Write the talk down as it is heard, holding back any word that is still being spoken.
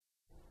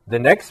The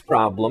next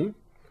problem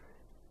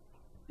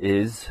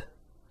is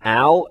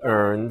Al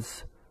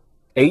earns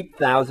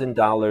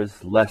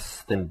 $8,000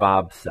 less than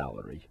Bob's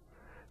salary.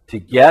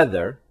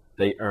 Together,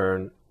 they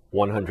earn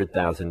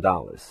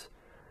 $100,000.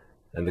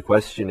 And the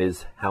question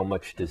is, how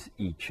much does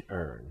each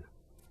earn?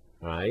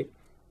 All right?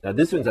 Now,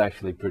 this one's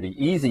actually pretty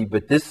easy,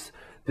 but this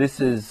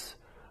is,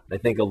 I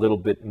think, a little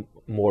bit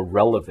more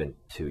relevant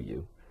to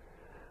you.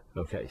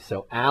 Okay,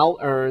 so Al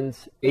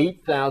earns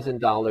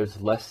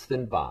 $8,000 less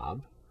than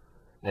Bob,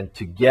 and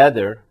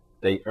together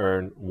they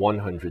earn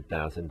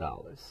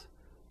 $100,000.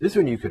 This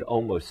one you could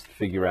almost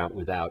figure out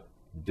without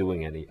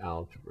doing any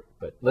algebra,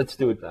 but let's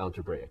do it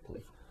algebraically.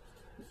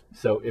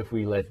 So if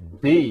we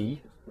let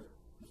B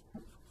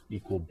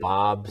equal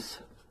Bob's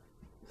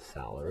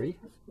salary,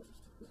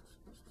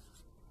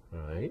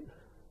 all right,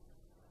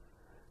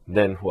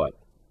 then what?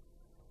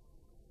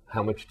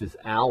 How much does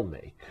Al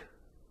make?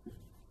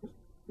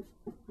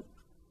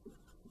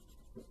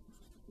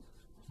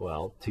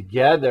 Well,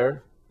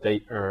 together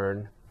they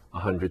earn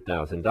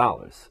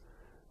 $100,000.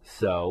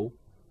 So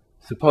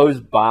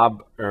suppose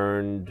Bob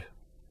earned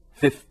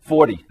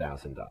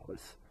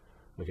 $40,000.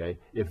 Okay,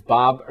 if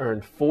Bob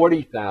earned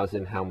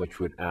 $40,000, how much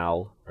would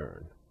Al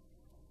earn?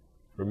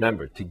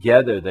 Remember,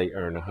 together they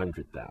earn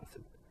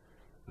 $100,000.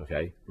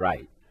 Okay,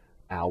 right.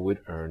 Al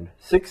would earn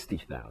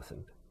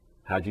 $60,000.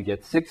 How'd you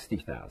get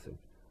 $60,000?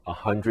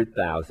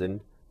 $100,000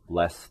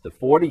 less the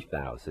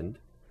 $40,000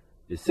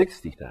 is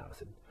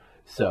 $60,000.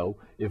 So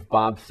if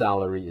Bob's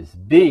salary is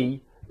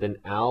B, then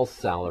Al's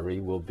salary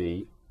will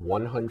be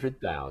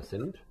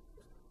 $100,000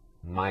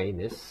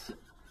 minus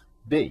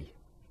B.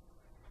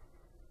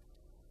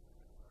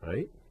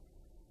 Right?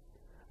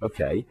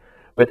 Okay,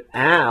 but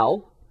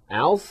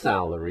Al's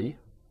salary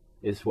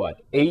is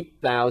what?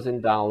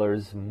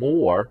 $8,000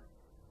 more.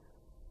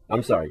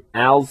 I'm sorry,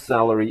 Al's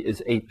salary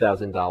is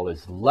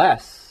 $8,000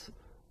 less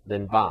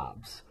than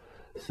Bob's.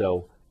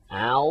 So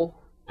Al,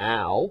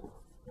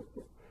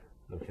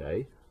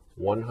 okay,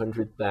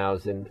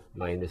 100,000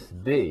 minus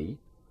B,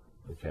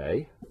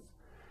 okay,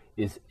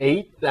 is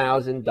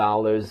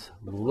 $8,000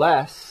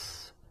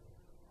 less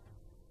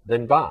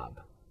than Bob.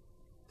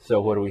 So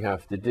what do we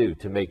have to do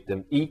to make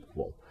them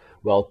equal?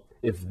 Well,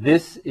 if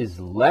this is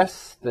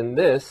less than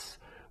this,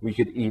 we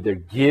could either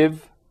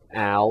give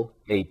Al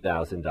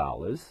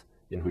 $8,000,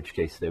 in which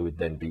case they would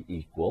then be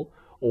equal,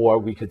 or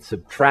we could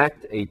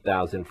subtract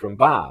 $8,000 from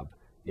Bob,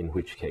 in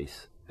which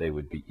case they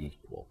would be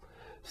equal.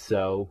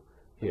 So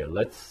here,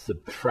 let's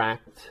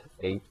subtract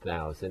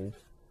 $8,000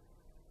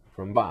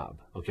 from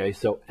Bob. Okay,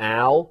 so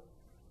Al,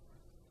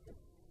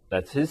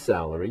 that's his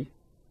salary,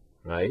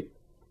 right?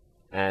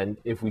 And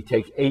if we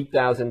take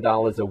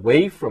 $8,000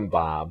 away from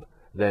Bob,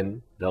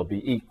 then they'll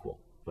be equal.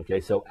 Okay,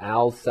 so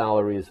Al's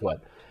salary is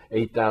what?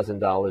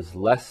 $8,000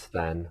 less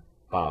than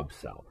Bob's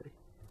salary.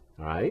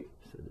 All right,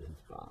 so this is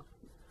Bob.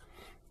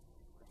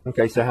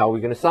 Okay, so how are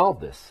we going to solve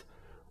this?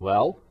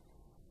 Well,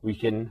 we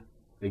can,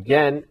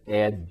 again,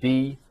 add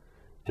B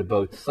to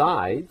both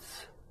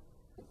sides,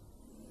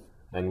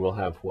 and we'll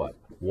have what?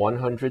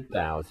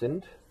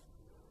 100,000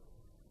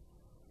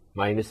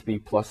 minus B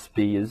plus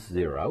B is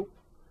 0.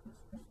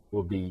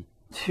 Will be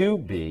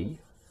 2B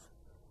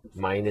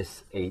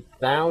minus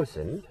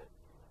 8,000.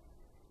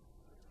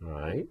 All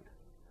right.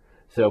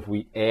 So if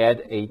we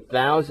add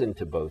 8,000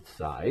 to both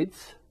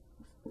sides,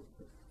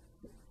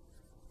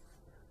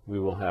 we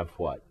will have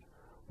what?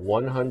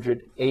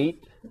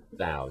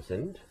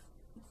 108,000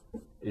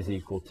 is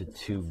equal to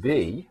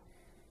 2B,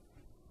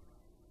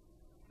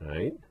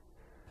 right?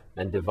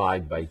 And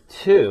divide by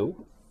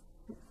 2.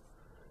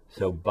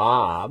 So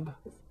Bob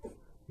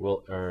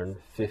will earn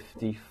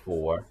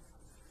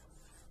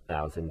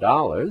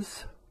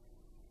 $54,000.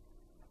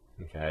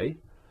 Okay,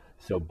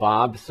 so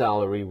Bob's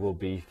salary will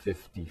be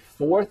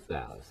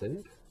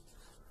 $54,000,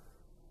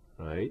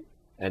 right?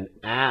 And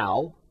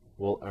Al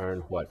will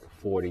earn what?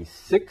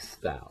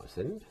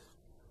 $46,000.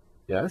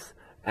 Yes,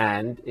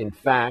 and in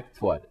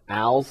fact, what?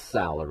 Al's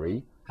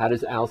salary. How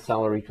does Al's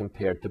salary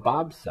compare to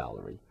Bob's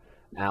salary?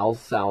 Al's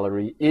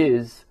salary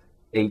is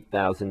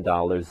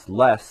 $8,000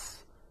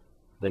 less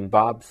than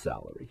Bob's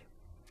salary.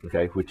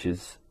 Okay, which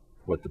is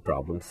what the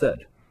problem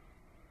said.